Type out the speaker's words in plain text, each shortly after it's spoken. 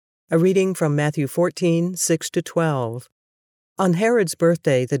A reading from Matthew 14:6-12. On Herod's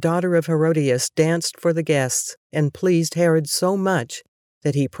birthday, the daughter of Herodias danced for the guests and pleased Herod so much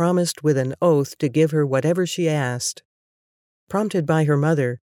that he promised with an oath to give her whatever she asked. Prompted by her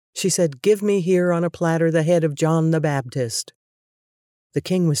mother, she said, "Give me here on a platter the head of John the Baptist." The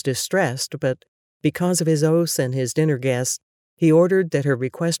king was distressed, but because of his oaths and his dinner guests, he ordered that her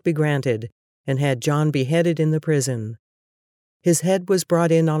request be granted and had John beheaded in the prison. His head was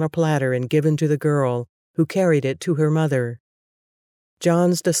brought in on a platter and given to the girl, who carried it to her mother.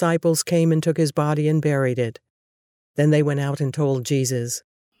 John's disciples came and took his body and buried it. Then they went out and told Jesus.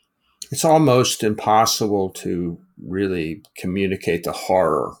 It's almost impossible to really communicate the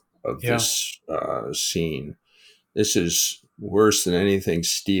horror of this scene. This is worse than anything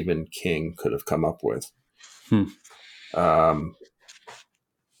Stephen King could have come up with. One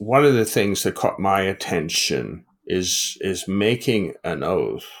of the things that caught my attention is making an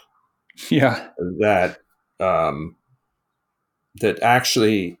oath. That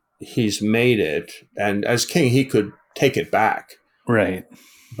actually he's made it, and as king he could take it back. Right.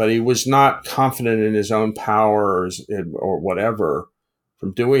 But he was not confident in his own powers or whatever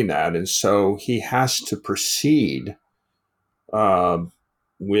from doing that, and so he has to proceed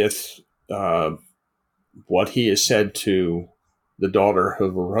with what he has said to the daughter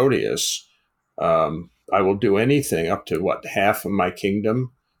of Herodias. I will do anything up to half of my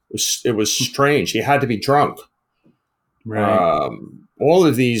kingdom. It was strange. He had to be drunk. Right. All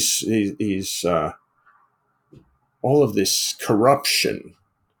of all of this corruption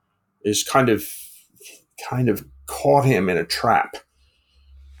is kind of caught him in a trap.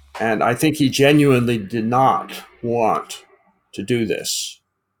 And I think he genuinely did not want to do this,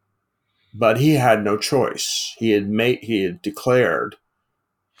 but he had no choice. He had declared,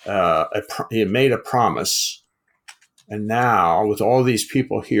 he had made a promise. And now with all these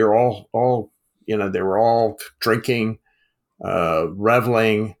people here, all they were all drinking,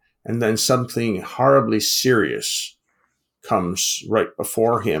 reveling, and then something horribly serious comes right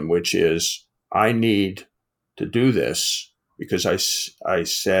before him, which is, I need to do this because I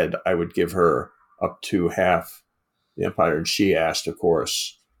said I would give her up to half the empire. And she asked, of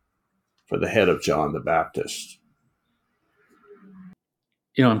course, for the head of John the Baptist.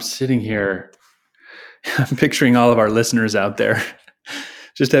 I'm sitting here, I'm picturing all of our listeners out there,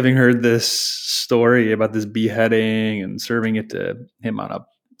 just having heard this story about this beheading and serving it to him on a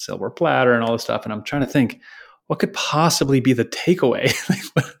silver platter and all this stuff. And I'm trying to think, what could possibly be the takeaway?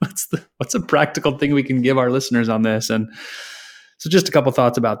 What's a practical thing we can give our listeners on this? And so just a couple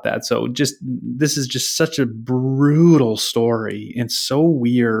thoughts about that. So this is just such a brutal story and so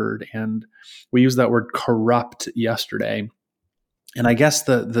weird. And we used that word corrupt yesterday. And I guess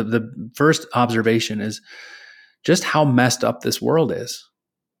the first observation is just how messed up this world is,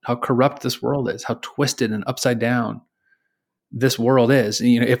 how corrupt this world is, how twisted and upside down this world is.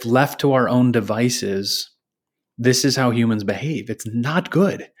 If left to our own devices, this is how humans behave. It's not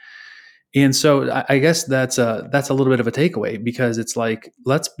good. And so I guess that's a little bit of a takeaway, because it's like,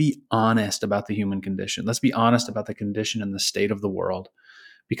 let's be honest about the human condition. Let's be honest about the condition and the state of the world.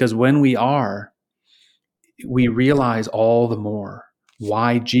 Because when we are, we realize all the more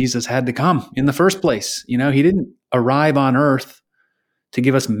why Jesus had to come in the first place. He didn't arrive on earth to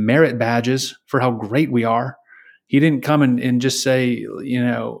give us merit badges for how great we are. He didn't come and just say,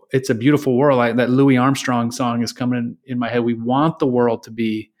 it's a beautiful world. That Louis Armstrong song is coming in my head. We want the world to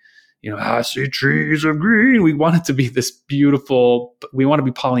be, I see trees of green. We want it to be this beautiful, we want to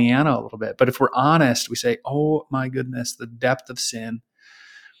be Pollyanna a little bit. But if we're honest, we say, oh my goodness, the depth of sin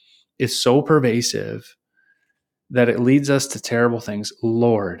is so pervasive that it leads us to terrible things.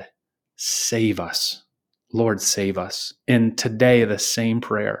 Lord, save us. Lord, save us. And today, the same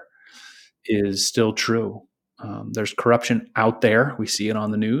prayer is still true. There's corruption out there. We see it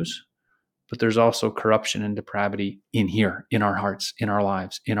on the news, but there's also corruption and depravity in here, in our hearts, in our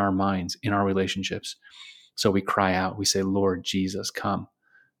lives, in our minds, in our relationships. So we cry out, we say, Lord Jesus, come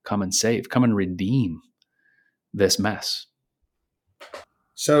and save, come and redeem this mess.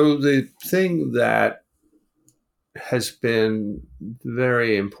 So the thing that has been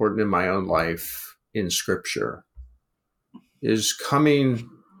very important in my own life in Scripture is coming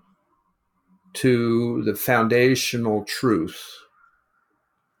to the foundational truth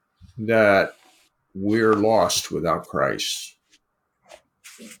that we're lost without Christ.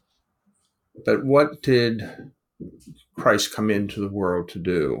 But what did Christ come into the world to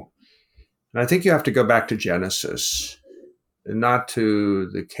do? And I think you have to go back to Genesis, and not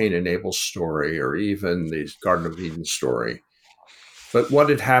to the Cain and Abel story or even the Garden of Eden story, but what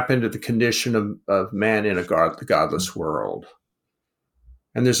had happened to the condition of man in the godless world.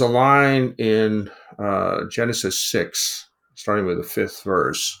 And there's a line in Genesis 6, starting with the 5th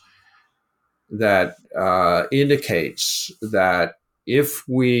verse, that indicates that if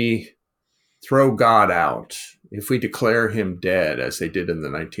we throw God out, if we declare him dead, as they did in the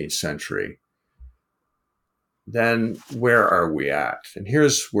 19th century, then where are we at? And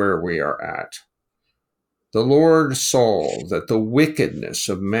here's where we are at. The Lord saw that the wickedness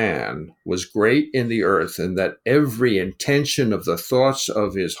of man was great in the earth, and that every intention of the thoughts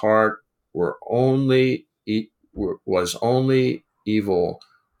of his heart was only evil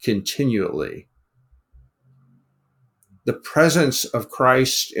continually. The presence of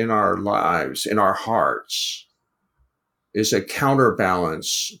Christ in our lives, in our hearts, is a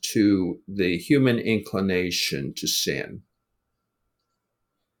counterbalance to the human inclination to sin.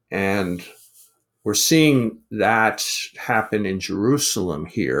 And we're seeing that happen in Jerusalem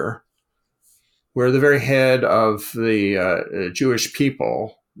here, where the very head of the Jewish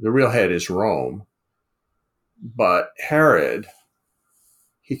people, the real head is Rome, but Herod,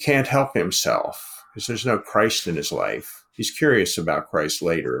 he can't help himself because there's no Christ in his life. He's curious about Christ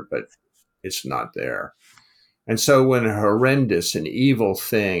later, but it's not there. And so when a horrendous and evil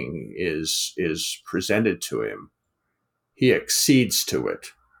thing is presented to him, he accedes to it.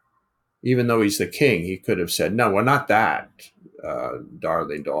 Even though he's the king, he could have said, no, well, not that,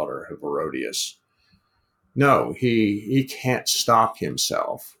 darling daughter of Herodias. No, he can't stop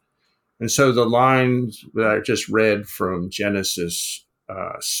himself. And so the lines that I just read from Genesis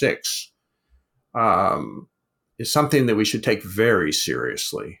 6 is something that we should take very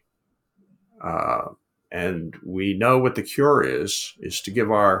seriously. And we know what the cure is to give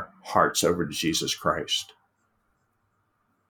our hearts over to Jesus Christ.